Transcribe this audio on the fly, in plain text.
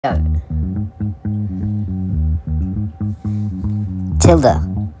Tilde,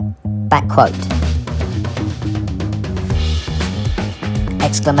 back quote,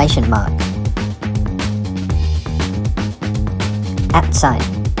 exclamation mark, at sign,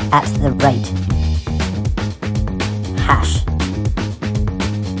 at the rate, hash,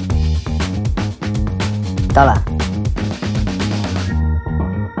 dollar,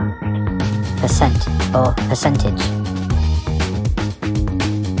 percent or percentage,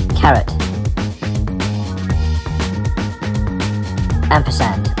 caret,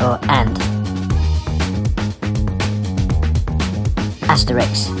 ampersand or and,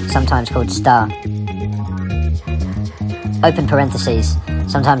 asterisk, sometimes called star, open parentheses,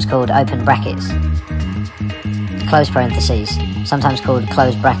 sometimes called open brackets, close parentheses, sometimes called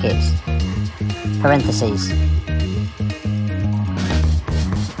close brackets, parentheses,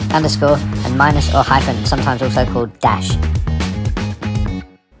 underscore and minus or hyphen, sometimes also called dash,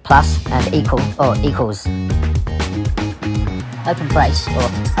 plus and equal or equals, open brace or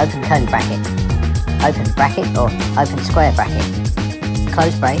open curly bracket, open bracket or open square bracket,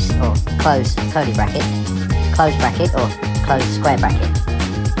 close brace or close curly bracket, close bracket or close square bracket,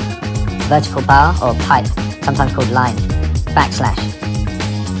 vertical bar or pipe, sometimes called line, backslash,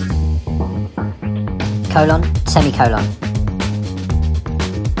 colon, semicolon,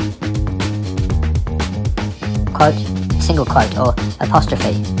 quote, single quote or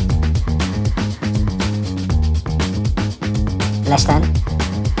apostrophe, less than,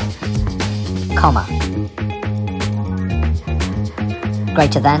 comma,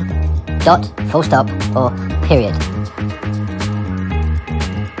 greater than, dot, full stop or period,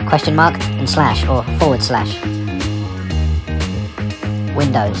 question mark and slash or forward slash,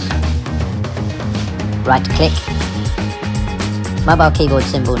 Windows, right click, mobile keyboard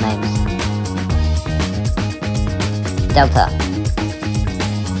symbol names, delta,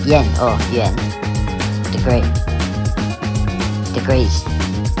 yen or yuan, degree, degrees,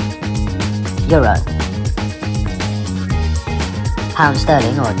 euro, pound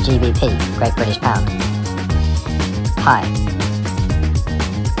sterling or GBP, Great British Pound, pi,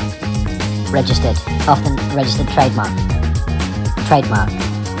 registered, often registered trademark, trademark,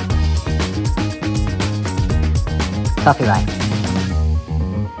 copyright,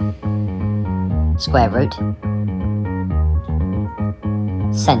 square root,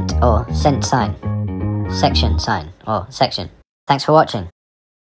 cent or cent sign, section sign or section. Thanks for watching.